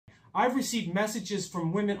I've received messages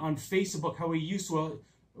from women on Facebook how he used to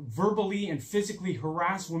verbally and physically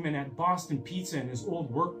harass women at Boston Pizza in his old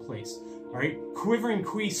workplace. All right, quivering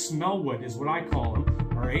queef Smellwood is what I call him.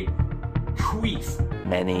 All right, queef.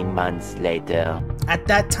 Many months later. At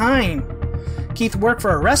that time, Keith worked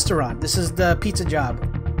for a restaurant. This is the pizza job.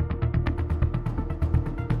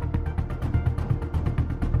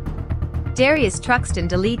 Darius Truxton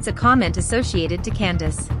deletes a comment associated to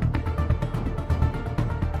Candace.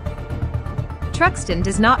 Truxton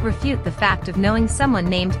does not refute the fact of knowing someone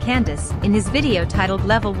named Candace. In his video titled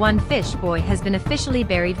Level 1 Fish Boy has been officially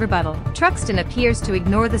buried rebuttal. Truxton appears to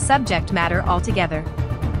ignore the subject matter altogether.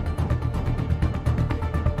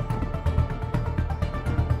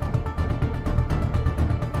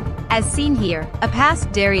 As seen here, a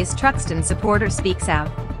past Darius Truxton supporter speaks out.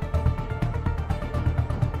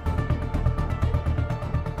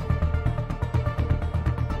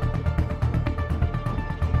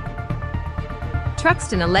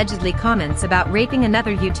 Truxton allegedly comments about raping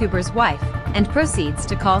another YouTuber's wife, and proceeds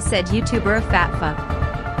to call said YouTuber a fat fuck.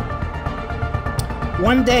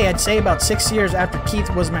 One day, I'd say about 6 years after Keith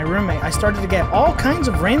was my roommate, I started to get all kinds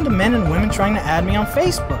of random men and women trying to add me on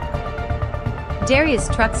Facebook. Darius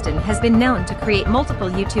Truxton has been known to create multiple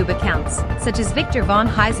YouTube accounts, such as Victor Von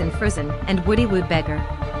Heisenfriesen and Woody Woodbeggar.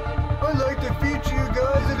 I'd like to feature you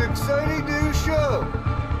guys an exciting new show,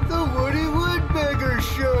 The Woody Woodbeggar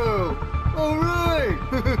Show. Alright!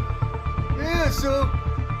 Yeah, so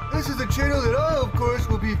this is a channel that I, of course,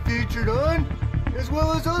 will be featured on, as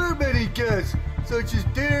well as other many guests, such as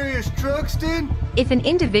Darius Truxton. If an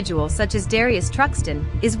individual such as Darius Truxton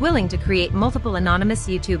is willing to create multiple anonymous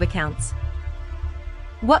YouTube accounts,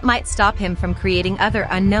 what might stop him from creating other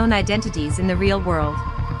unknown identities in the real world?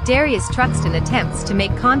 Darius Truxton attempts to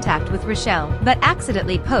make contact with Rochelle, but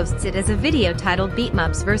accidentally posts it as a video titled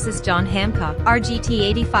Beatmups vs. John Hancock.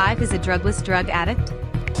 RGT85 is a drugless drug addict.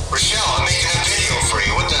 Rochelle, I'm making a video for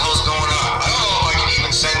you. What the hell's going on? I don't know if I can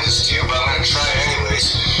even send this to you, but I'm gonna try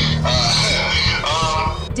anyways.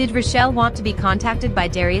 Did Rochelle want to be contacted by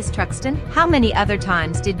Darius Truxton? How many other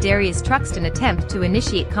times did Darius Truxton attempt to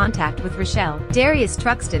initiate contact with Rochelle? Darius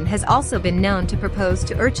Truxton has also been known to propose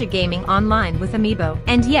to Urcha Gaming online with Amiibo.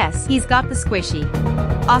 And yes, he's got the squishy.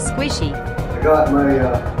 Aw squishy. I got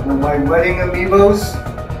my wedding Amiibos.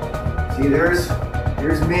 See,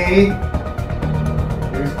 here's me.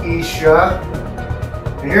 There's Isha.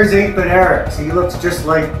 And here's 8-Bit Eric. See, he looks just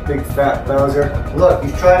like Big Fat Bowser. Look,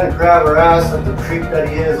 he's trying to grab her ass like the creep that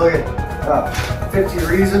he is. Look at 50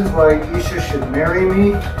 reasons why Isha should marry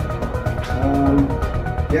me.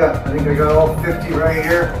 Yeah, I think I got all 50 right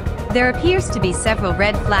here. There appears to be several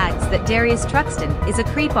red flags that Darius Truxton is a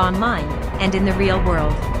creep online and in the real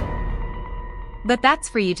world. But that's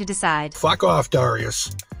for you to decide. Fuck off,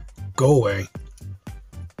 Darius. Go away.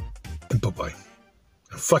 And bye-bye.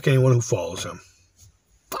 And fuck anyone who follows him.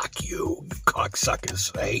 Fuck you, you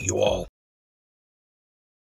cocksuckers. I hate you all.